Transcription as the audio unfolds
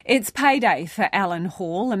It's payday for Alan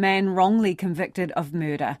Hall, a man wrongly convicted of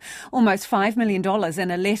murder. Almost $5 million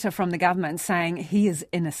in a letter from the government saying he is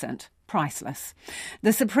innocent. Priceless.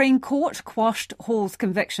 The Supreme Court quashed Hall's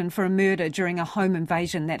conviction for a murder during a home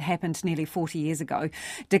invasion that happened nearly 40 years ago,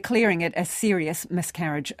 declaring it a serious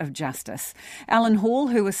miscarriage of justice. Alan Hall,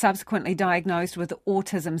 who was subsequently diagnosed with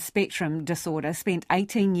autism spectrum disorder, spent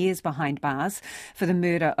 18 years behind bars for the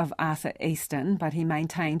murder of Arthur Easton, but he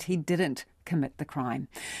maintained he didn't commit the crime.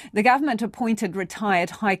 The government appointed retired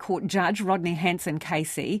High Court Judge Rodney Hansen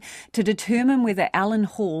KC to determine whether Alan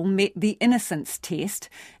Hall met the innocence test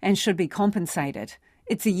and should be compensated.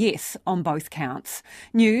 It's a yes on both counts.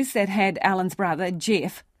 News that had Alan's brother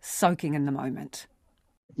Geoff soaking in the moment.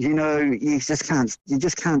 You know, you just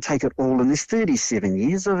can't take it all. And there's 37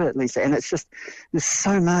 years of it, Lisa, and it's just, there's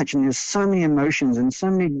so much and there's so many emotions and so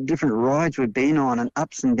many different rides we've been on and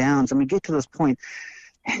ups and downs, and we get to this point.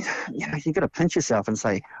 And, you know, you've got to pinch yourself and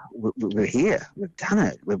say, we're here, we've done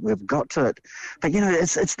it, we've got to it. But, you know,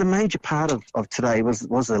 it's the major part of today was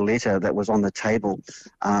the letter that was on the table,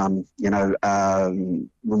 when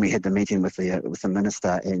we had the meeting with the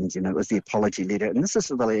minister, and, you know, it was the apology letter. And this is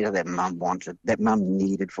the letter that Mum wanted, that Mum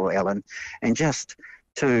needed for Alan. And just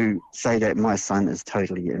to say that my son is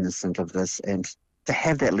totally innocent of this, and to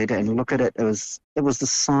have that letter and look at it, it was the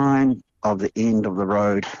sign of the end of the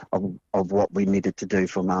road of what we needed to do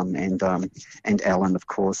for Mum and Alan, of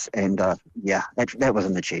course. And that was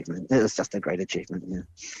an achievement. It was just a great achievement. Yeah.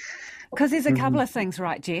 Because there's a couple of things,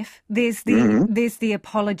 right, Geoff? There's the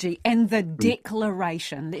apology and the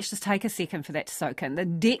declaration. Let's just take a second for that to soak in. The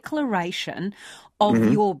declaration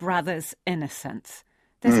of your brother's innocence.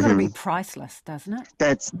 That's got to be priceless, doesn't it?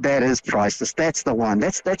 That is priceless. That's the one.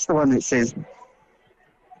 That's the one that says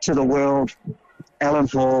to the world, Alan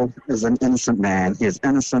Hall is an innocent man. He is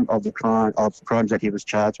innocent of the crimes that he was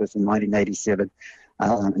charged with in 1987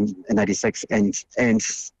 and 86.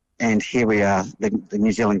 And here we are, the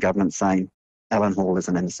New Zealand government saying Alan Hall is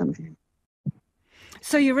an innocent man.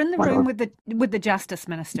 So you're in the room with the Justice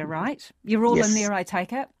Minister, right? You're all in there, I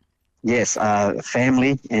take it? Yes,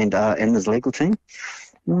 family and his legal team.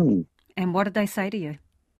 Mm. And what did they say to you?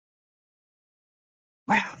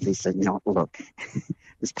 Wow, they said, you know, look,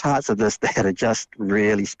 there's parts of this that are just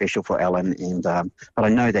really special for Alan, and but I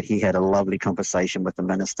know that he had a lovely conversation with the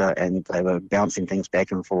minister, and they were bouncing things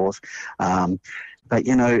back and forth. But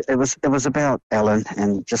you know, it was about Alan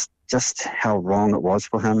and just how wrong it was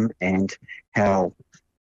for him, and how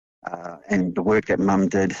and the work that Mum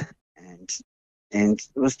did, and it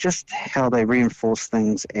was just how they reinforced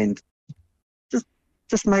things and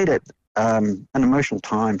just made it an emotional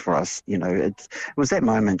time for us. You know, it was that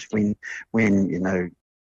moment when you know,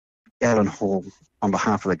 Alan Hall, on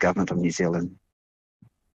behalf of the government of New Zealand,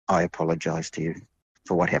 I apologise to you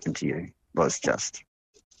for what happened to you. Was just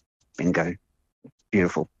bingo,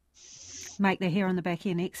 beautiful. Make the hair on the back of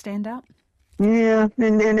your neck stand up. Yeah,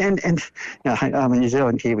 and you know, I'm a New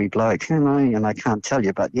Zealand Kiwi bloke, and I can't tell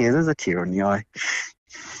you, but yeah, there's a tear in the eye.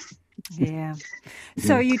 Yeah.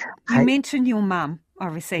 So you mentioned your mum,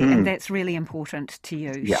 obviously, and that's really important to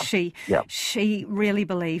you. Yeah. She really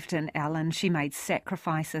believed in Alan. She made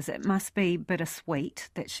sacrifices. It must be bittersweet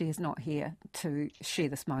that she is not here to share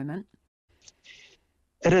this moment.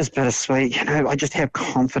 It is bittersweet. You know, I just have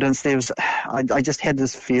confidence. I just had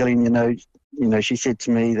this feeling, you know, she said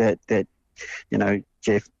to me that you know,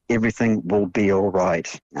 Geoff, everything will be all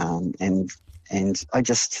right. And I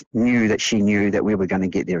just knew that she knew that we were going to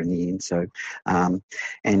get there in the end. So,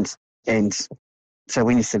 and so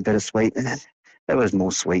when you said bittersweet, that was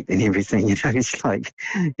more sweet than everything. You know, it's like,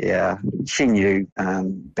 yeah, she knew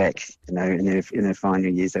back, you know, in her final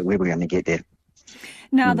years that we were going to get there.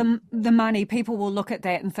 Now, the money, people will look at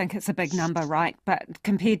that and think it's a big number, right? But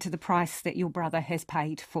compared to the price that your brother has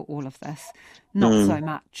paid for all of this, not so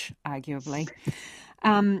much, arguably.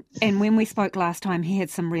 And when we spoke last time, he had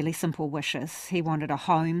some really simple wishes. He wanted a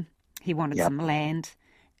home, he wanted some land,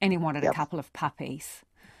 and he wanted a couple of puppies.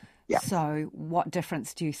 Yep. So what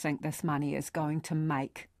difference do you think this money is going to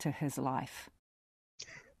make to his life?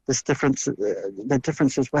 The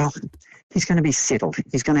difference is, well, he's going to be settled.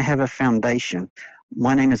 He's going to have a foundation.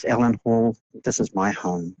 My name is Alan Hall. This is my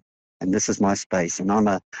home, and this is my space, and I'm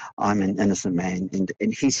an innocent man.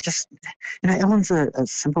 And he's just, you know, Alan's a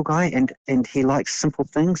simple guy, and he likes simple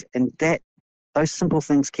things, and those simple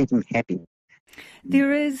things keep him happy.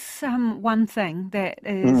 There is one thing that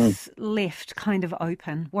is left kind of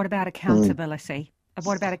open. What about accountability?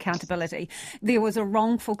 What about accountability? There was a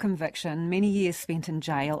wrongful conviction, many years spent in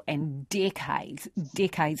jail, and decades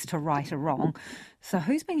to right a wrong. So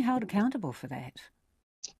who's being held accountable for that?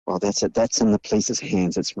 Well, that's it. That's in the police's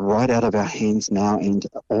hands. It's right out of our hands now, and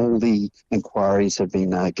all the inquiries have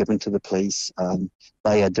been given to the police.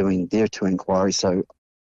 They are doing their two inquiries, so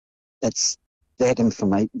it's that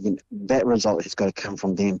information, that result has got to come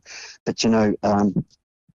from them. But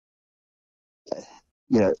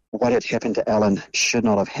what had happened to Alan should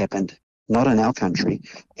not have happened, not in our country,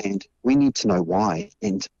 and we need to know why.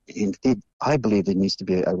 And I believe there needs to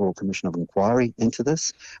be a Royal Commission of Inquiry into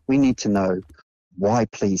this. We need to know why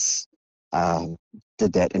police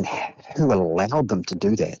did that and who allowed them to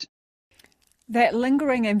do that. That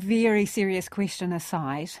lingering and very serious question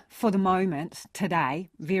aside, for the moment, today,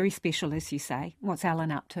 very special as you say, what's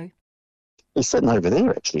Alan up to? He's sitting over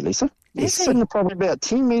there, actually, Lisa. He's sitting probably about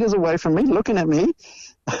 10 metres away from me, looking at me.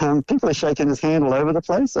 People are shaking his hand all over the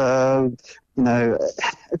place.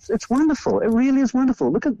 It's wonderful. It really is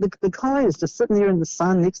wonderful. Look at the guy is just sitting there in the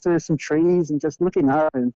sun next to some trees and just looking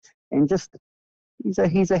up and just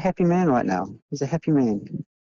he's a happy man right now. He's a happy man.